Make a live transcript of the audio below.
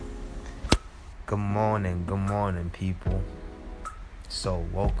Good morning, people. So,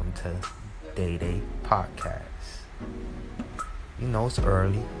 welcome to Day Day Podcast. You know it's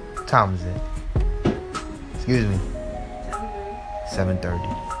early. What time is it? Excuse me. 7:30.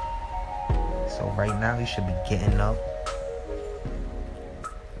 So right now you should be getting up,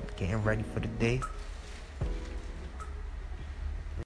 getting ready for the day.